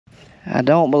I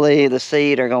don't believe the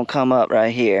seed are gonna come up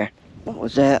right here. What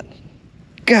was that?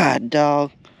 God,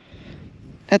 dog.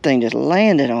 That thing just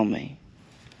landed on me.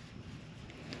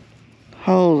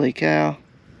 Holy cow.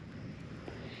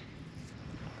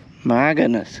 My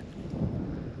goodness.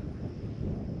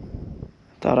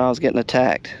 Thought I was getting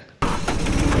attacked.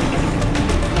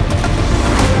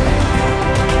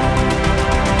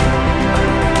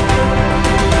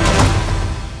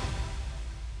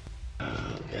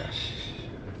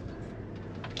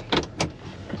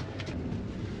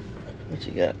 What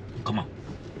you got? Come on.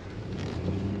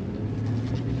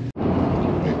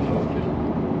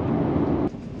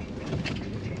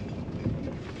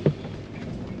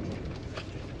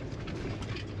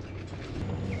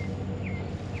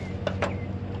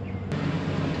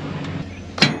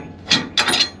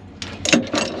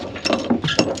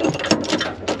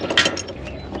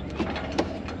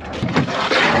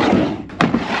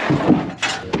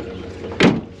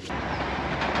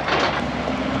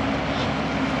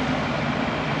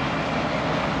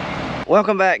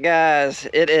 Welcome back, guys.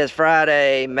 It is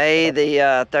Friday, May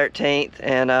the 13th,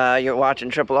 and you're watching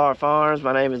Triple R Farms.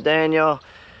 My name is Daniel.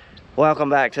 Welcome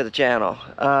back to the channel.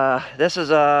 This is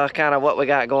kind of what we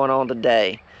got going on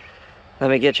today.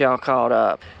 Let me get y'all caught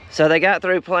up. So they got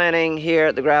through planting here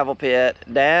at the gravel pit.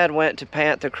 Dad went to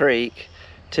Panther Creek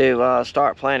to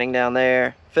start planting down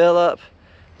there. Philip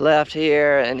left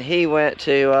here and he went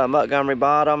to Montgomery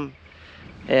Bottom,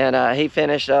 and he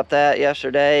finished up that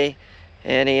yesterday.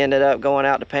 And he ended up going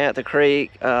out to Panther Creek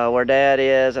where Dad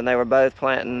is, and they were both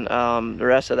planting the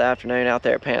rest of the afternoon out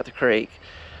there at Panther Creek.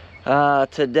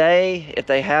 Today, if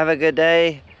they have a good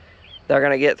day, they're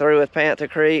gonna get through with Panther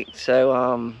Creek.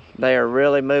 So they are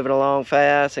really moving along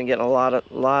fast and getting a lot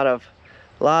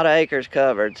of acres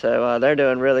covered. So they're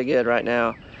doing really good right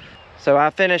now. So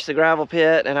I finished the gravel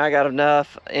pit, and I got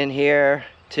enough in here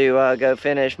to go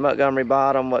finish Montgomery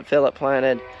Bottom, what Philip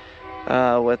planted.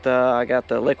 I got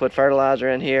the liquid fertilizer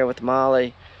in here with the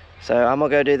Molly. So I'm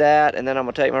gonna go do that, and then I'm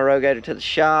gonna take my rogator to the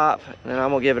shop, and then I'm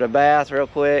gonna give it a bath real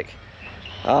quick.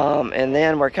 And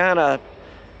then we're kind of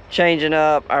changing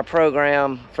up our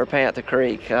program for Panther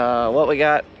Creek. What we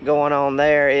got going on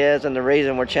there is, and the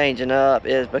reason we're changing up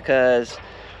is because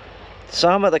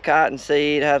some of the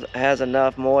cottonseed has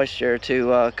enough moisture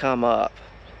to come up.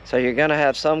 So you're gonna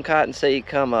have some cottonseed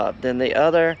come up. Then the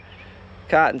other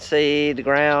cottonseed, the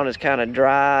ground is kind of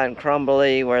dry and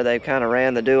crumbly, where they kind of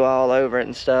ran the dew all over it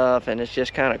and stuff, and it's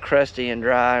just kind of crusty and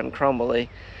dry and crumbly,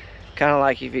 kind of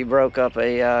like if you broke up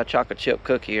a chocolate chip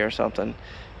cookie or something.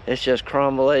 It's just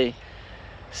crumbly.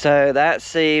 So that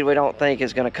seed we don't think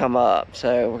is going to come up.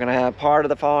 So we're going to have part of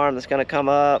the farm that's going to come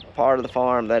up, part of the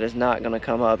farm that is not going to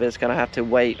come up. It's going to have to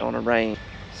wait on a rain.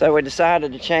 So we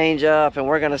decided to change up, and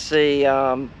we're going to see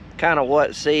kind of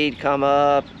what seed come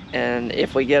up, and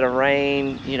if we get a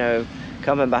rain, you know,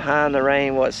 coming behind the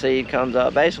rain, what seed comes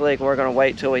up. Basically, we're going to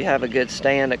wait till we have a good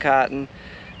stand of cotton.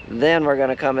 Then we're going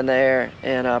to come in there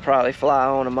and probably fly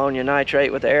on ammonia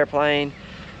nitrate with the airplane.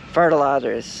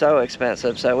 Fertilizer is so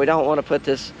expensive, so we don't want to put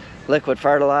this liquid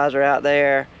fertilizer out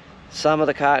there. Some of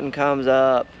the cotton comes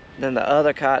up, then the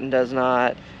other cotton does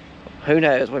not. Who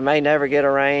knows? We may never get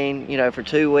a rain, you know, for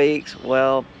 2 weeks.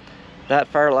 Well, that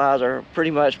fertilizer will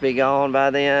pretty much be gone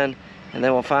by then, and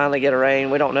then we'll finally get a rain.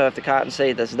 We don't know if the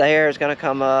cottonseed that's there is going to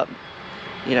come up.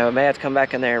 You know, it may have to come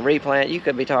back in there and replant. You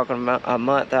could be talking a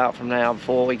month out from now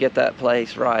before we get that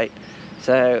place right.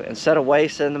 So instead of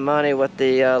wasting the money with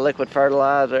the liquid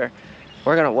fertilizer,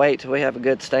 we're going to wait till we have a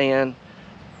good stand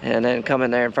and then come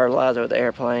in there and fertilize it with the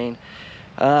airplane.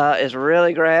 It's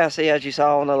really grassy, as you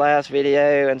saw in the last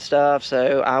video and stuff,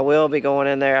 so I will be going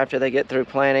in there after they get through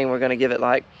planting. We're going to give it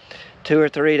like 2 or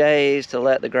 3 days to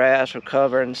let the grass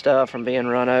recover and stuff from being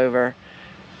run over,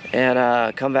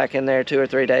 and come back in there 2 or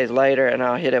 3 days later, and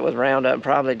I'll hit it with Roundup and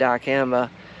probably dicamba,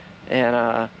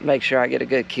 and make sure I get a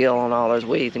good kill on all those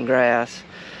weeds and grass.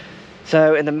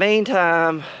 So in the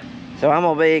meantime, I'm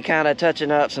gonna be kind of touching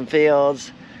up some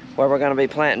fields where we're gonna be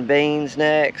planting beans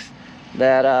next.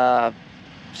 That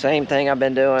same thing I've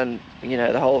been doing, you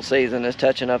know, the whole season, is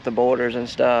touching up the borders and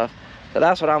stuff. So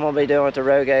that's what I'm gonna be doing with the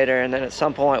rogator, and then at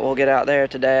some point we'll get out there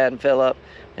to Dad and Philip,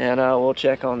 and we'll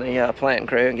check on the planting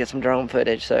crew and get some drone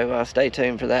footage. So stay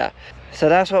tuned for that. So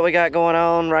that's what we got going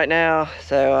on right now.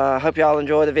 So I hope y'all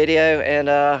enjoy the video, and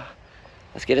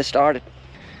let's get it started.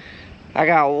 I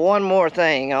got one more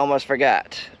thing I almost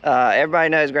forgot. Everybody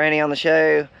knows Granny on the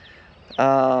show.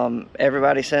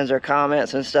 Everybody sends her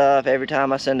comments and stuff every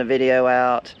time I send a video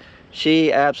out.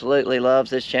 She absolutely loves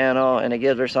this channel, and it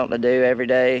gives her something to do every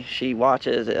day. She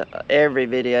watches every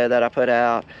video that I put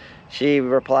out. She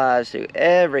replies to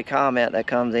every comment that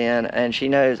comes in, and she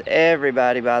knows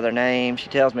everybody by their name. She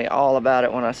tells me all about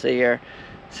it when I see her.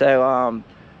 So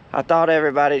I thought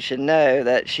everybody should know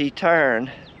that she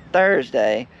turned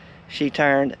Thursday. She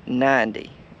turned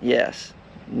 90. Yes,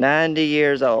 90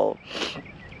 years old.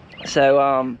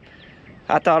 So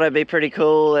I thought it'd be pretty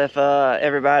cool if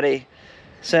everybody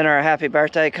sent her a happy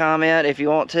birthday comment if you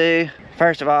want to.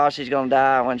 First of all, she's gonna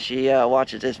die when she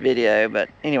watches this video, but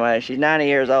anyway, she's 90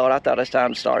 years old. I thought it's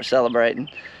time to start celebrating.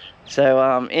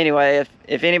 So anyway,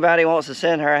 if anybody wants to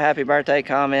send her a happy birthday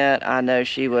comment, I know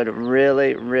she would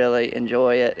really, really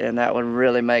enjoy it, and that would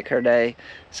really make her day.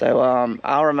 So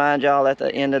I'll remind y'all at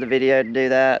the end of the video to do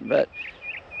that. But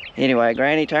anyway,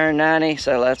 Granny turned 90,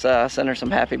 so let's send her some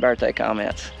happy birthday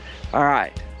comments. All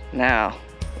right, now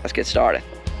let's get started.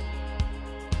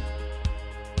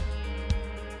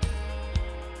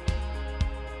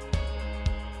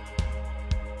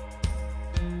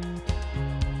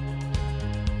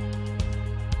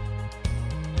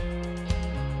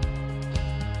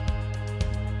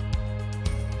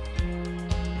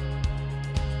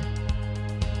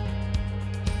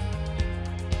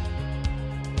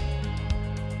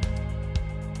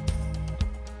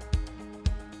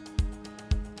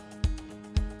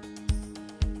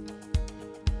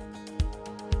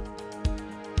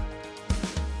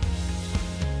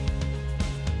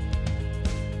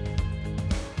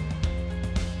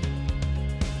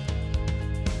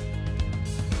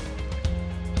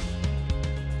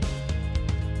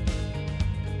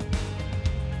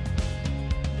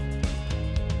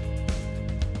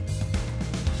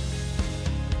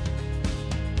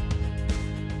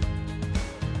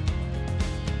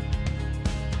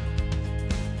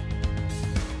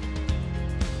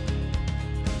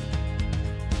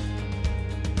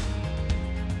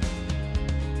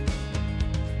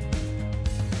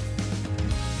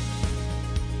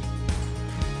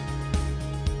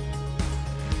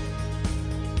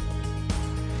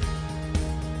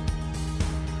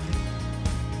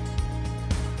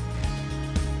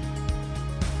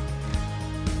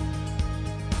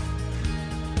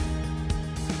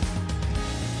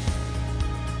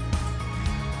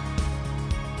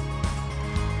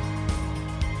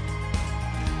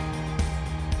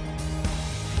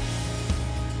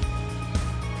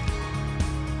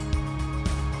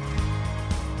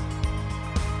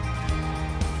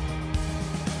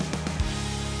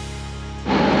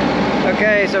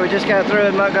 Okay, so we just got through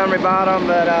at Montgomery Bottom,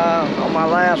 but on my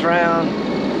last round,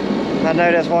 I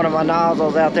noticed one of my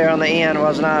nozzles out there on the end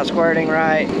was not squirting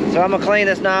right. So I'm gonna clean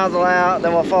this nozzle out,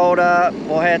 then we'll fold up,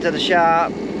 we'll head to the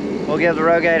shop, we'll give the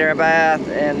Rogator a bath,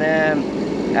 and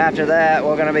then after that,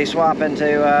 we're gonna be swapping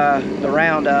to the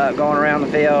Roundup, going around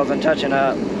the fields and touching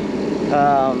up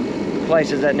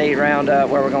places that need Roundup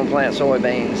where we're gonna plant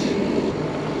soybeans.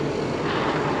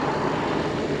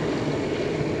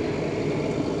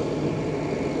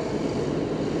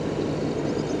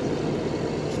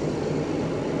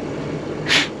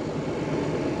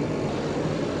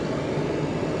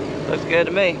 Looks good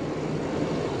to me.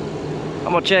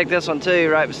 I'm gonna check this one too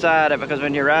right beside it, because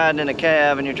when you're riding in a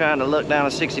cab and you're trying to look down a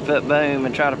 60-foot boom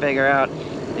and try to figure out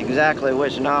exactly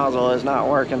which nozzle is not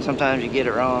working, sometimes you get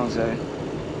it wrong. So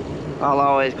I'll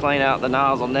always clean out the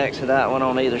nozzle next to that one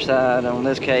on either side. On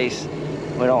this case,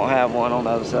 we don't have one on the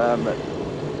other side, but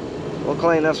we'll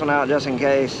clean this one out just in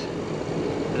case,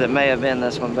 because it may have been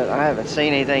this one, but I haven't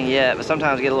seen anything yet. But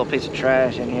sometimes you get a little piece of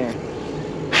trash in here.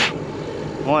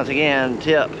 Once again,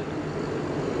 tip: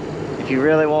 if you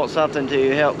really want something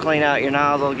to help clean out your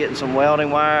nozzle, getting some welding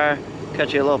wire,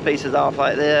 cut your little pieces off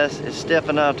like this. It's stiff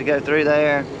enough to go through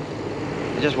there.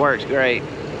 It just works great.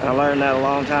 I learned that a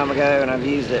long time ago, and I've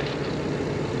used it.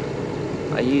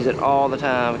 I use it all the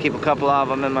time. I keep a couple of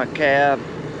them in my cab,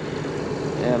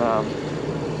 and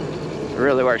it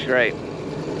really works great.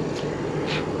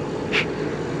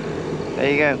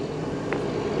 There you go.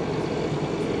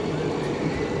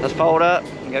 Let's fold up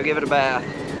and go give it a bath.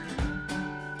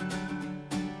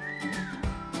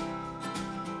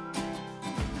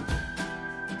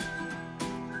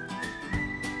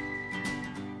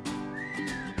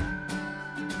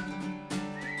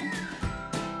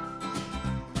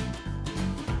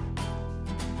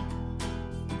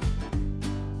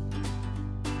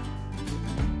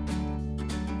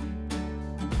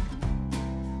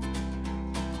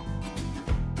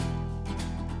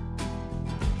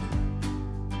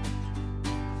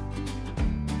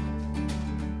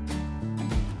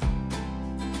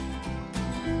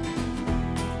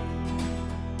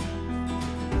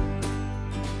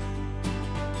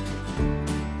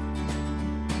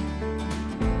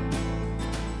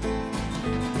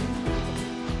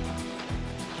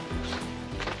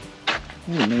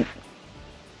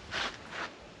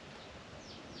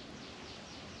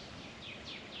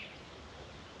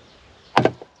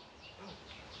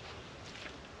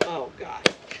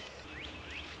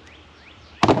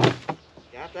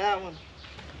 That one.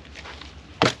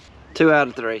 2 out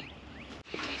of 3.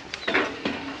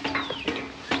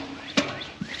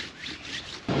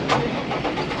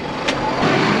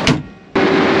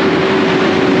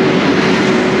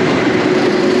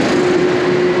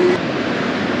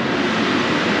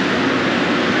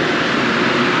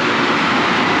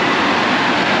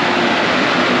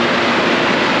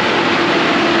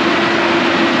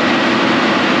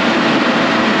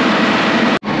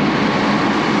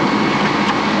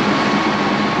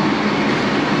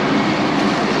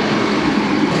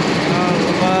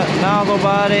 Nozzle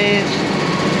bodies.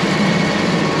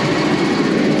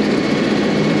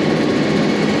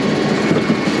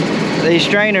 These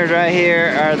strainers right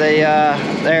here are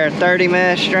they're 30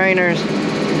 mesh strainers.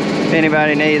 If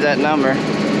anybody needs that number,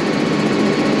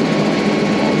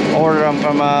 order them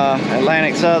from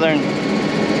Atlantic Southern.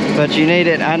 But you need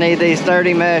it. I need these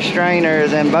 30 mesh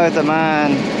strainers in both of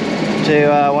mine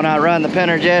to when I run the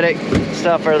Penergetic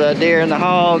stuff for the deer and the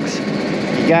hogs.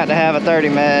 You got to have a 30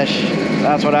 mesh.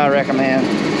 That's what I recommend.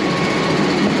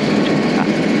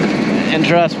 And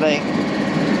trust me,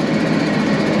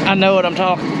 I know what I'm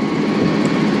talking.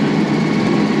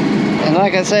 And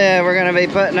like I said, we're going to be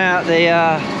putting out the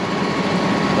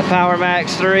Power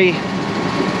Max 3.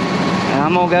 And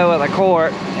I'm going to go with a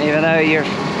quart, even though your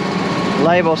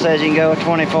label says you can go with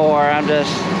 24.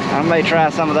 I may try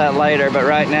some of that later, but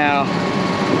right now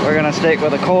we're going to stick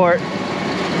with a quart.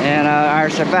 And our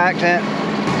surfactant,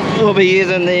 we'll be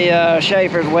using the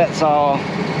Schaefer's wet saw.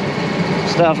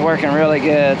 Stuff's working really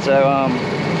good, so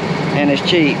and it's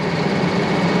cheap,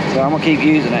 so I'm gonna keep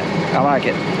using it. I like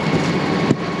it.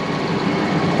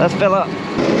 Let's fill up.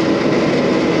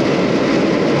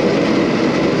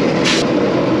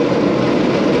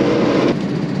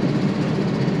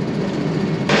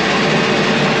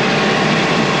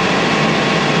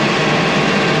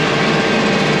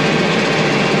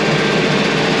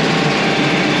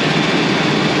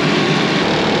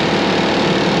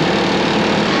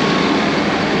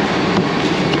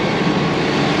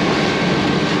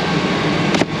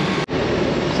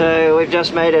 So we've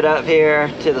just made it up here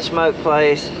to the smoke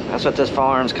place. That's what this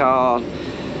farm's called.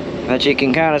 But you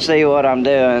can kind of see what I'm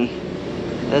doing.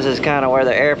 This is kind of where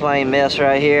the airplane missed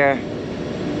right here.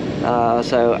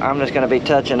 So I'm just going to be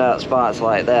touching up spots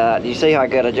like that. You see how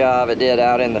good a job it did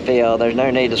out in the field. There's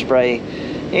no need to spray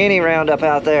any Roundup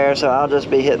out there, so I'll just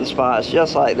be hitting spots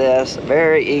just like this.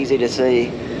 Very easy to see.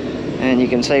 And you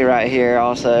can see right here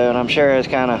also, and I'm sure it's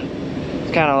kind of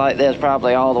like this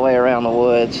probably all the way around the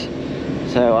woods.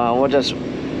 So we'll just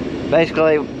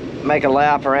basically make a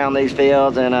lap around these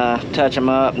fields and touch them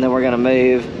up, and then we're going to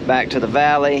move back to the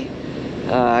valley.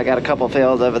 I got a couple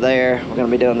fields over there. We're going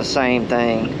to be doing the same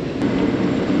thing.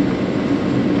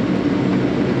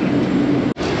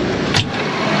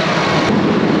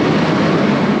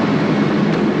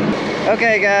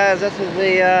 Okay guys, this is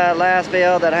the last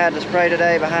field that I had to spray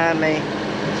today behind me.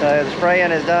 So the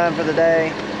spraying is done for the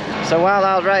day. So while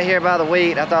I was right here by the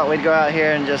wheat, I thought we'd go out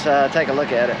here and just take a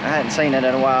look at it. I hadn't seen it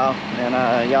in a while,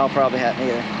 and y'all probably hadn't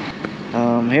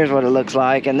either. Here's what it looks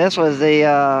like, and this was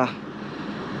the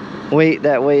wheat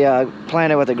that we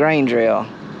planted with the grain drill.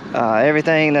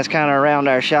 Everything that's kind of around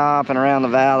our shop and around the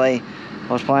valley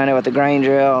was planted with the grain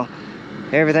drill.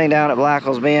 Everything down at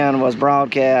Blackwell's Bend was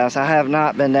broadcast. I have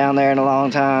not been down there in a long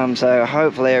time, so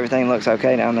hopefully everything looks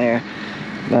okay down there.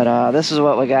 But this is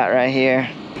what we got right here.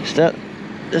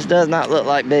 This does not look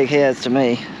like big heads to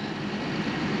me.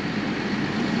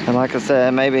 And like I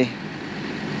said, maybe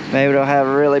it'll have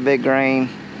a really big grain.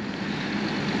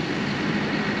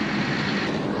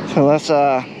 So let's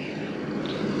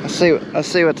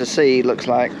see what the seed looks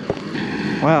like.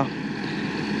 Well,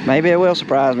 maybe it will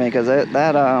surprise me, because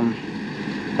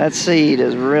that seed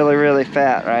is really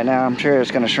fat right now. I'm sure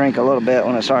it's going to shrink a little bit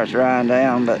when it starts drying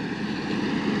down, but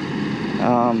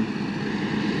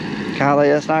golly,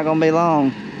 it's not going to be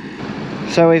long.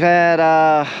 So we've had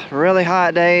really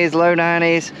hot days, low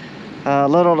 90s,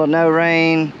 little to no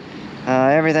rain.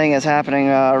 Everything is happening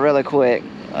really quick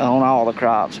on all the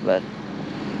crops. But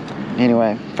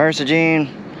anyway, 1st of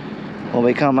June, we'll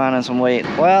be combining some wheat.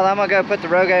 Well, I'm gonna go put the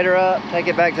rogator up, take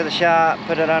it back to the shop,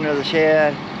 put it under the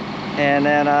shed, and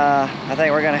then I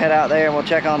think we're gonna head out there and we'll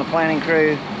check on the planting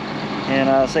crew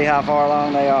and see how far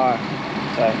along they are.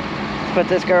 So let's put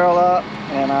this girl up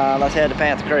and let's head to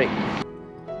Panther Creek.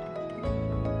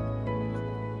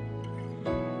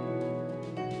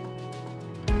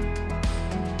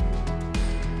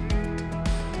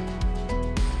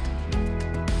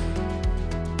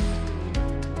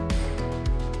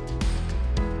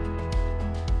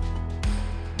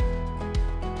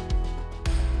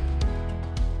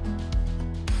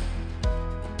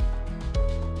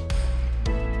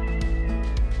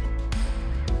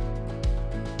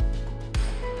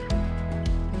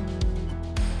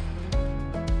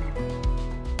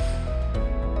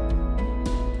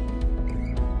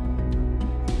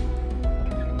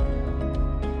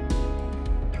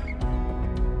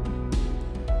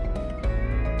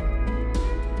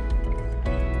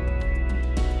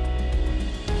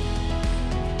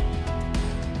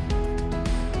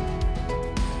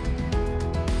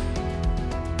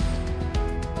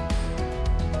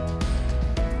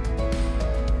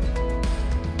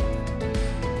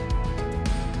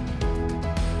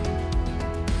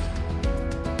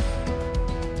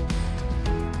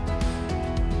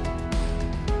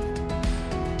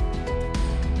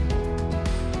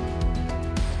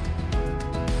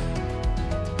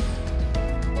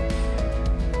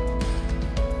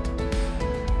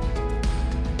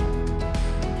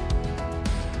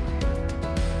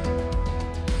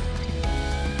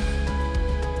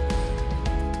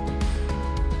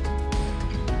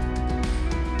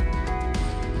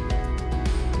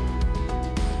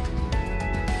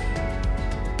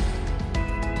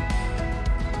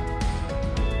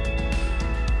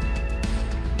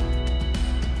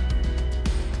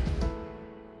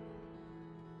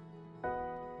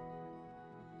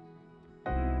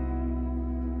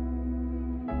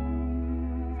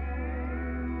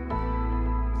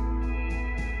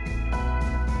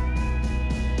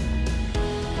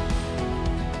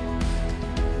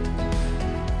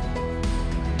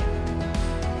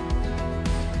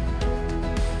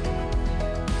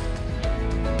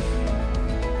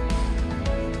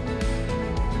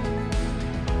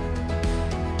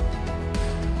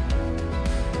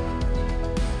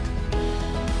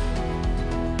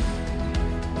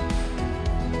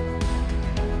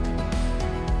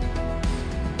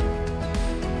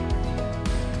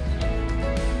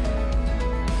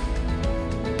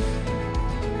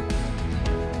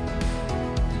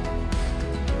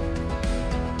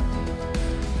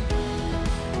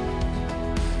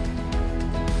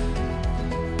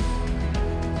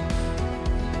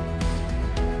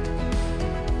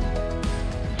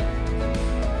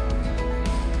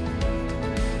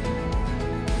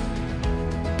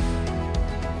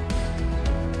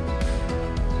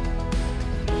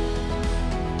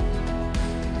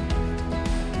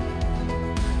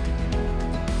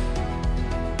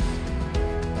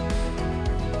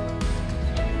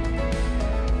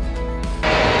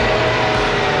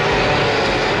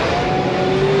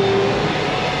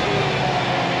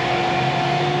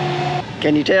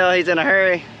 Can you tell he's in a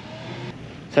hurry?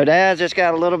 So Dad's just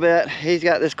got a little bit, he's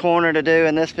got this corner to do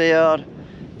in this field.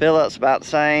 Philip's about the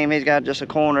same, he's got just a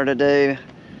corner to do.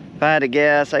 If I had to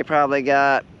guess, they probably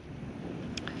got,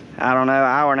 I don't know,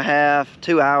 an hour and a half,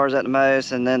 2 hours at the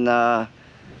most, and then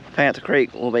Panther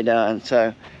Creek will be done.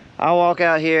 So I'll walk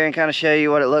out here and kind of show you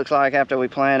what it looks like after we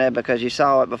planted, because you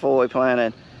saw it before we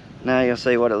planted. Now you'll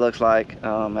see what it looks like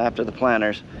after the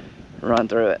planters run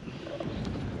through it.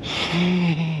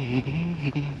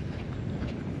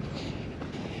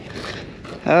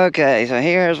 Okay, so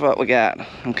here's what we got.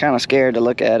 I'm kind of scared to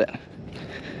look at it,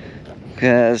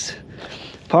 because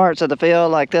parts of the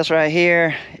field like this right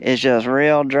here is just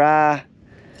real dry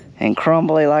and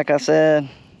crumbly, like I said.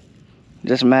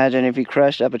 Just imagine if you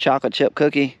crushed up a chocolate chip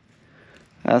cookie.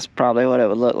 That's probably what it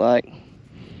would look like.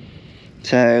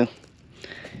 So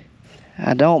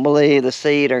I don't believe the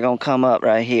seed are gonna come up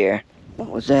right here. What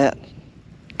was that?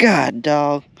 God,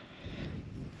 dog.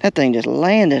 That thing just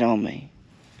landed on me.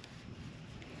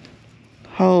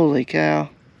 Holy cow.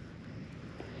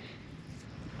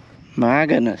 My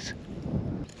goodness.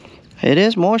 It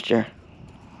is moisture.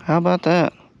 How about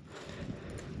that?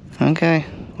 Okay,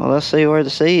 well, let's see where the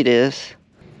seed is.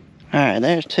 All right,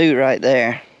 there's two right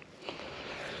there.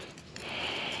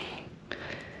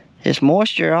 It's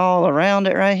moisture all around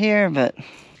it right here, but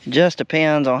it just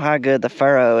depends on how good the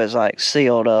furrow is like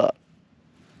sealed up.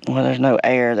 Well, there's no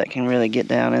air that can really get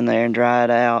down in there and dry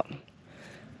it out.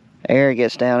 Air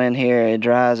gets down in here, it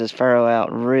dries this furrow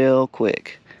out real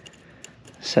quick.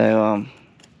 So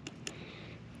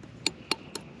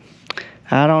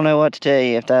I don't know what to tell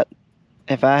you.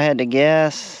 If I had to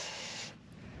guess,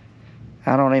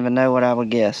 I don't even know what I would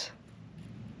guess.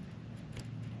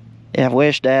 I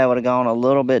wish Dad would have gone a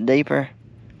little bit deeper,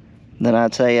 then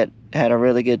I'd say it had a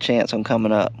really good chance on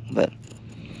coming up, but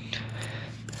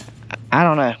I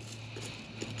don't know.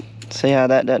 See how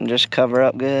that doesn't just cover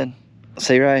up good?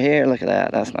 See right here, look at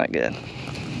that, that's not good.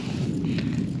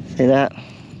 See that?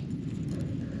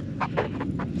 I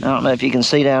don't know if you can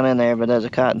see down in there, but there's a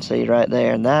cotton seed right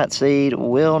there, and that seed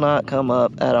will not come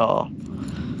up at all.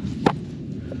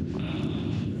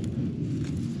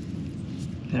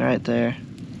 Right there.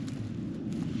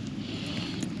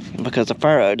 Because the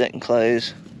furrow didn't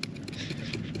close.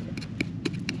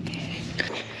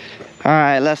 All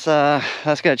right, let's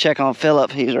go check on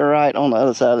Philip. He's right on the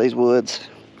other side of these woods.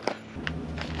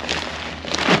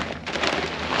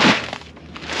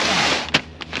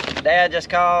 Dad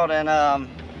just called, and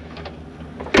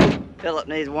Philip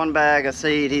needs 1 bag of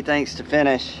seed he thinks to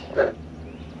finish.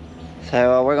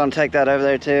 So we're gonna take that over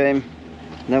there to him,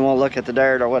 and then we'll look at the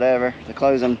dirt or whatever, the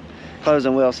closing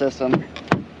wheel system.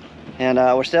 And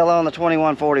we're still on the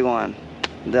 2141,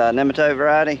 the nematode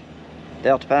variety,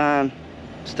 Delta Pine,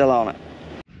 still on it.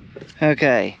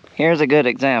 Okay, here's a good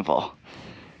example.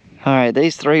 All right,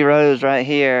 these 3 rows right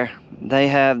here, they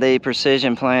have the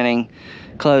Precision Planting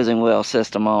closing wheel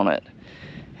system on it.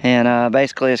 And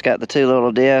basically it's got the 2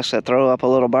 little discs that throw up a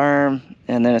little berm,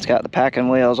 and then it's got the packing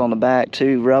wheels on the back,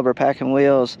 2 rubber packing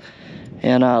wheels.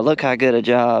 And look how good a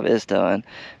job it's done.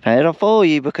 Now it'll fool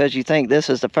you because you think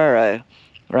this is the furrow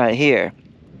right here,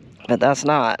 but that's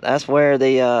not. That's where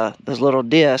the this little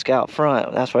disc out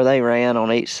front, that's where they ran on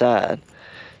each side.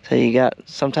 So you got,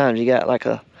 sometimes you got like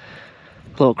a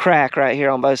little crack right here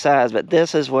on both sides, but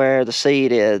this is where the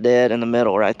seed is, dead in the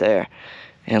middle right there.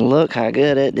 And look how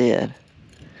good it did.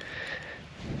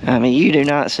 I mean, you do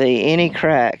not see any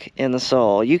crack in the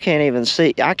soil. You can't even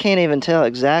see, I can't even tell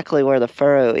exactly where the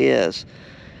furrow is,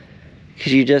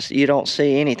 because you don't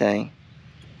see anything.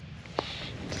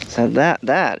 So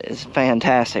that is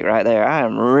fantastic right there. I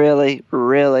am really,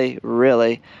 really,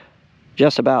 really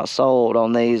just about sold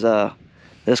on these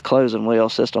this closing wheel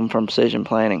system from Precision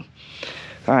Planting.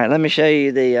 All right, let me show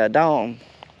you the Dawn.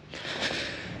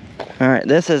 All right,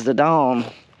 this is the Dawn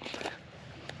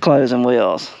closing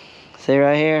wheels. See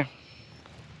right here?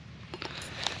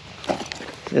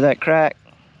 See that crack?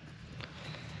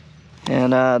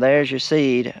 And there's your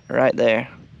seed right there.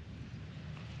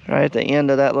 Right at the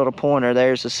end of that little pointer,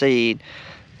 there's the seed.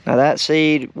 Now that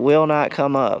seed will not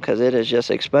come up because it is just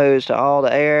exposed to all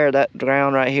the air. That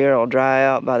ground right here will dry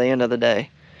out by the end of the day.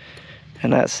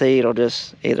 And that seed will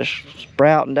just either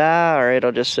sprout and die, or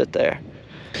it'll just sit there.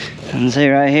 And see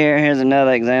right here, here's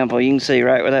another example. You can see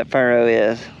right where that furrow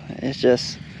is. It's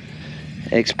just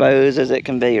exposed as it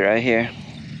can be right here.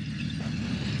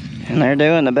 And they're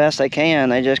doing the best they can.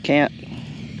 They just can't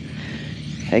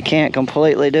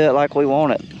completely do it like we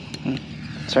want it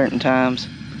certain times.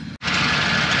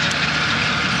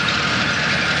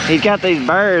 He's got these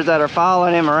birds that are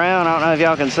following him around. I don't know if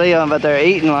y'all can see them, but they're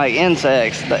eating like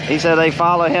insects. He said they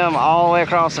follow him all the way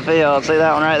across the field. See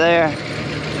that one right there?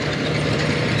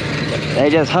 They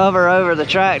just hover over the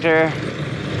tractor.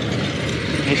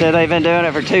 He said they've been doing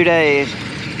it for 2 days.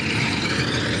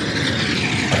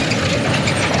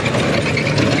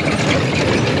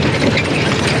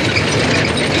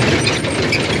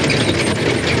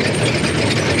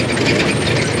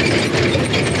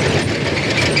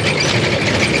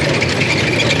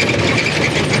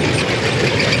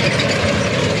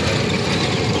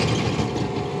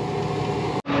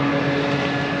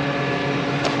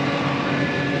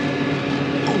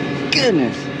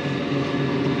 Goodness.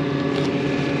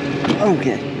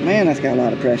 Okay, man, that's got a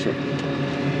lot of pressure.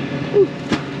 Whew.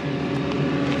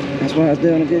 That's why I was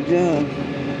doing a good job.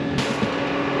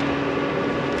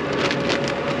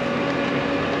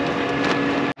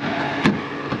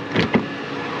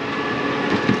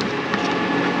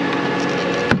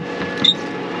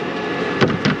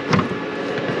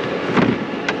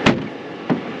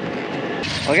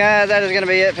 Well guys, that is going to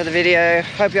be it for the video.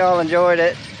 Hope y'all enjoyed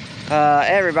it.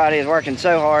 Everybody is working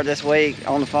so hard this week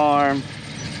on the farm,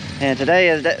 and today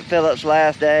is Philip's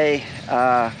last day.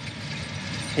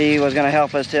 He was going to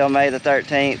help us till May the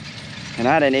 13th, and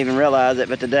I didn't even realize it,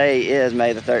 but today is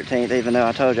May the 13th, even though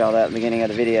I told y'all that at the beginning of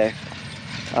the video.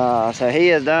 So he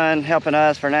is done helping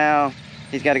us for now.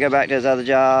 He's got to go back to his other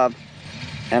job,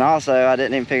 and also I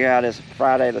didn't even figure out his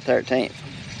Friday the 13th.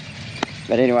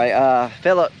 But anyway,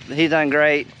 Philip, he's done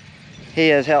great. He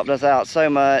has helped us out so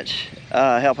much,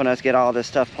 helping us get all this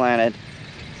stuff planted.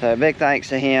 So big thanks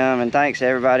to him, and thanks to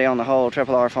everybody on the whole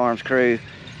Triple R Farms crew.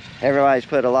 Everybody's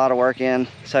put a lot of work in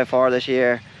so far this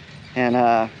year,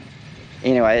 and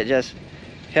anyway, it just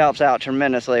helps out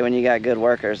tremendously when you got good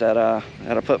workers that'll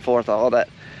put forth all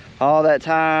that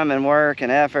time and work and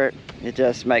effort. It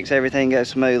just makes everything go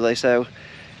smoothly. So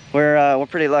we're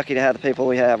pretty lucky to have the people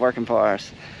we have working for us.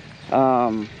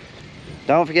 Don't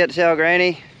forget to tell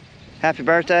Granny happy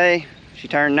birthday. She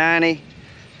turned 90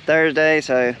 Thursday,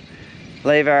 so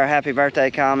leave her a happy birthday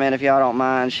comment if y'all don't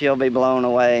mind. She'll be blown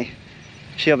away.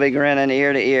 She'll be grinning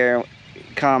ear to ear,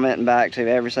 commenting back to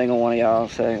every single one of y'all,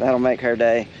 so that'll make her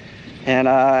day. And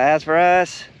as for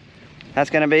us,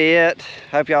 that's gonna be it.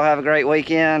 Hope y'all have a great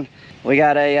weekend. We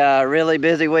got a really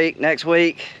busy week next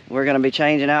week. We're gonna be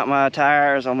changing out my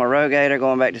tires on my Rogator,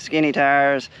 going back to skinny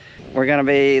tires. We're gonna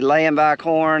be laying by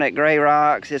corn at Gray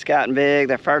Rocks. It's gotten big.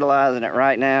 They're fertilizing it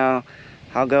right now.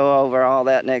 I'll go over all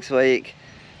that next week.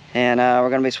 And we're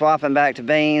gonna be swapping back to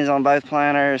beans on both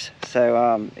planters.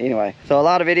 So anyway, so a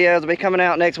lot of videos will be coming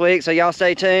out next week, so y'all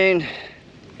stay tuned.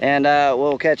 And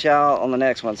we'll catch y'all on the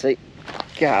next one. See,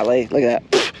 golly, look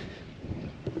at that.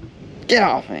 Get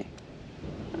off me.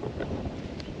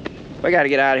 We gotta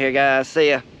get out of here, guys. See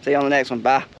ya on the next one.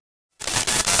 Bye.